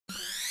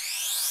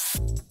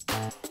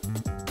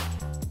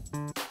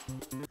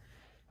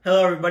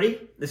Hello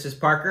everybody, this is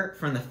Parker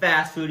from the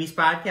Fast Foodies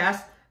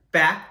Podcast,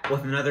 back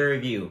with another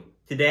review.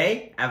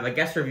 Today, I have a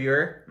guest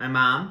reviewer, my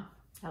mom.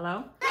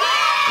 Hello.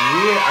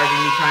 And we are going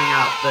to be trying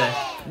out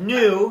the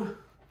new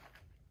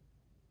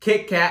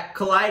KitKat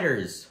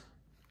Colliders.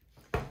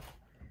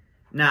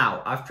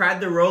 Now, I've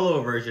tried the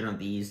Rolo version of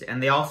these,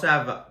 and they also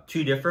have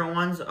two different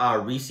ones,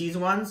 Reese's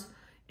ones,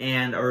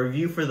 and a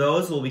review for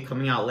those will be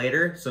coming out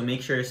later, so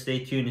make sure to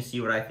stay tuned to see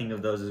what I think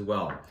of those as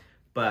well.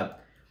 But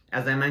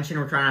as I mentioned,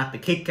 we're trying out the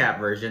KitKat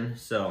version,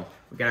 so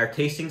we got our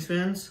tasting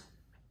spoons.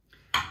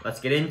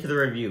 Let's get into the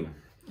review.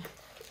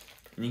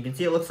 And you can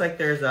see it looks like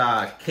there's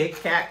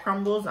KitKat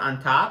crumbles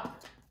on top.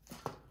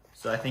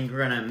 So I think we're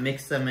gonna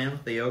mix them in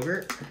with the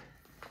yogurt.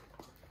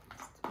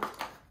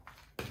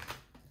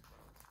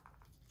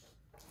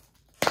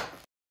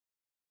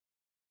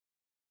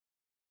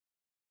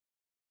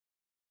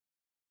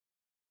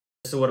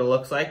 This is what it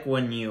looks like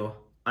when you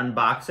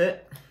unbox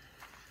it.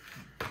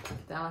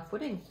 Down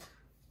pudding.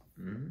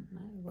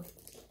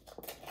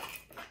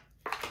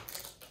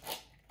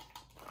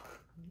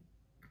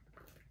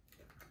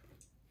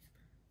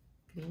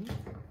 Green.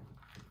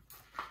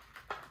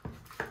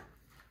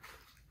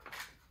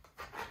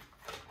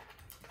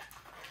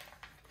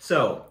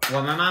 So,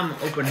 while my mom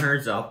opened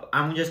hers up,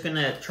 I'm just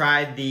gonna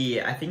try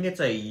I think it's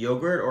a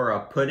yogurt or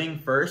a pudding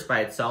first by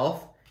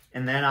itself,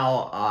 and then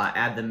I'll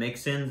add the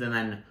mix-ins, and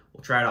then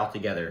we'll try it all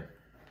together.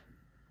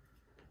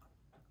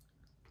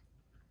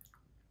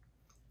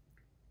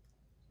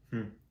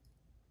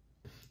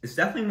 It's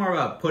definitely more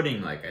of a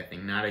pudding-like, I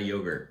think, not a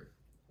yogurt.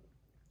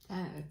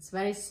 It's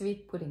very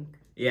sweet pudding.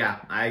 Yeah,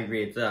 I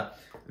agree. It's a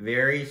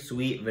very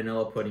sweet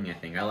vanilla pudding, I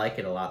think. I like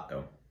it a lot,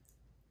 though.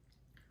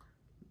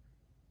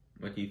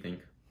 What do you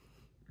think?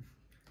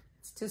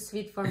 It's too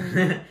sweet for me.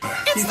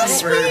 It's the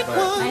sweet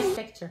one. Nice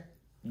texture.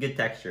 Good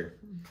texture.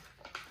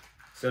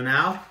 So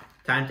now,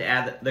 time to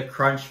add the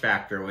crunch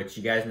factor, which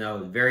you guys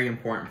know is very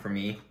important for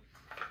me.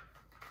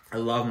 I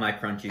love my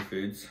crunchy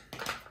foods.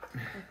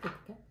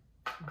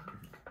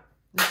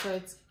 So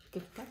it's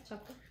KitKat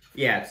chocolate?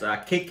 Yeah, it's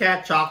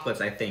KitKat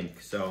chocolates, I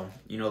think. So,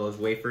 you know those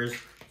wafers?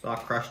 It's all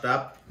crushed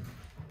up.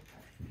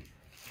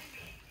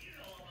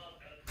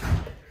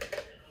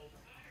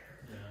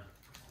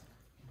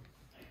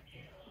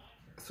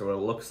 So what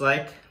it looks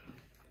like,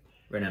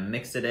 we're gonna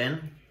mix it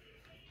in.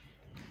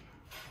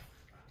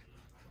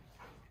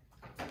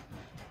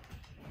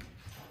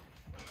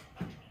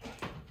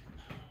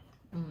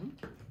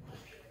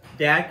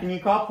 Dad, can you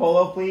call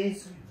Polo,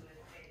 please?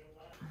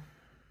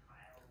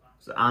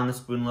 So on the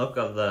spoon look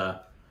of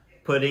the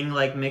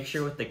pudding-like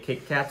mixture with the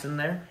Kit Kats in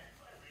there.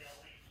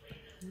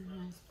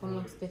 Spoon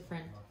looks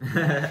different.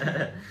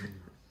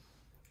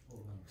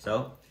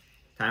 So,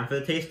 time for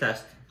the taste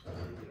test.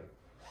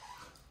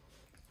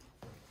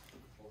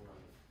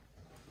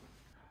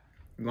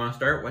 You want to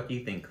start? What do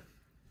you think?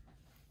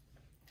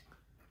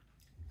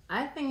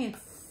 I think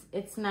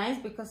it's nice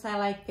because I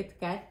like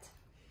KitKat,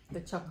 the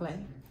chocolate.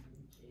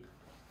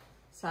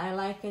 So I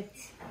like it,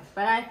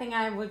 but I think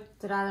I would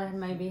rather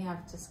maybe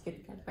have just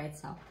KitKat by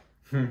itself.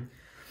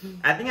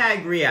 I think I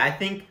agree. I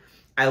think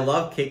I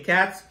love Kit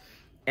Kats,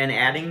 and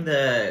adding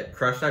the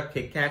crushed up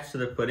Kit Kats to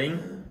the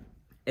pudding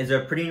is a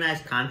pretty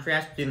nice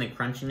contrast between the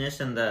crunchiness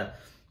and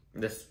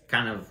this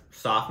kind of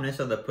softness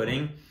of the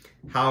pudding.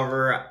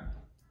 However,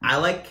 I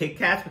like Kit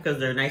Kats because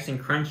they're nice and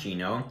crunchy, you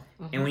know?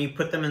 And when you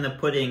put them in the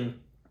pudding,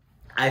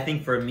 I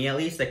think for me at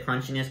least, the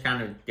crunchiness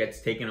kind of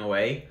gets taken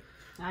away.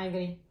 I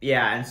agree.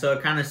 Yeah, and so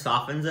it kind of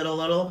softens it a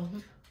little.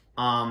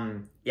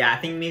 Yeah, I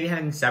think maybe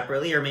having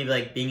separately, or maybe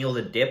like being able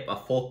to dip a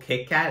full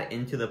Kit Kat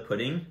into the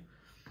pudding,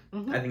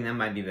 I think that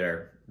might be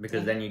better,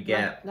 because then you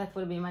get... That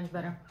would be much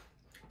better.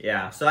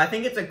 Yeah, so I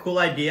think it's a cool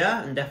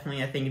idea, and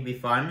definitely I think it'd be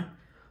fun,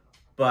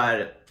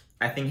 but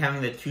I think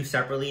having the two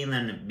separately and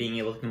then being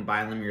able to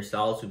combine them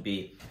yourselves would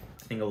be,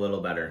 I think, a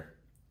little better.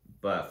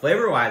 But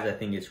flavor-wise, I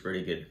think it's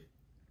pretty good.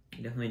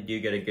 You definitely do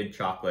get a good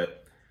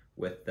chocolate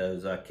with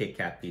those Kit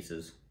Kat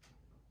pieces.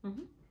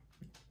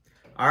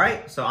 All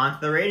right, so on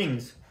to the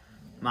ratings.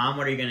 Mom,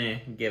 what are you gonna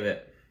give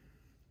it?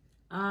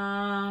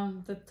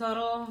 The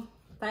total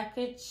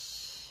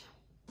package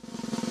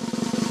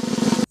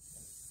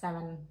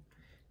 7.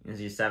 Is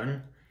he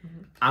 7?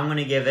 I'm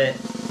gonna give it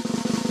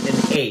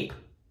an 8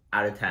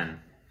 out of 10.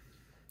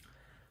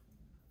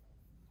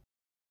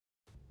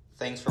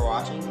 Thanks for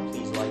watching.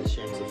 Please like,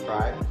 share, and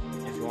subscribe.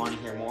 If you want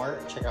to hear more,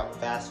 check out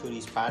Fast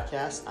Foodies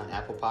Podcast on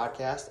Apple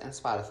Podcasts and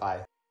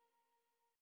Spotify.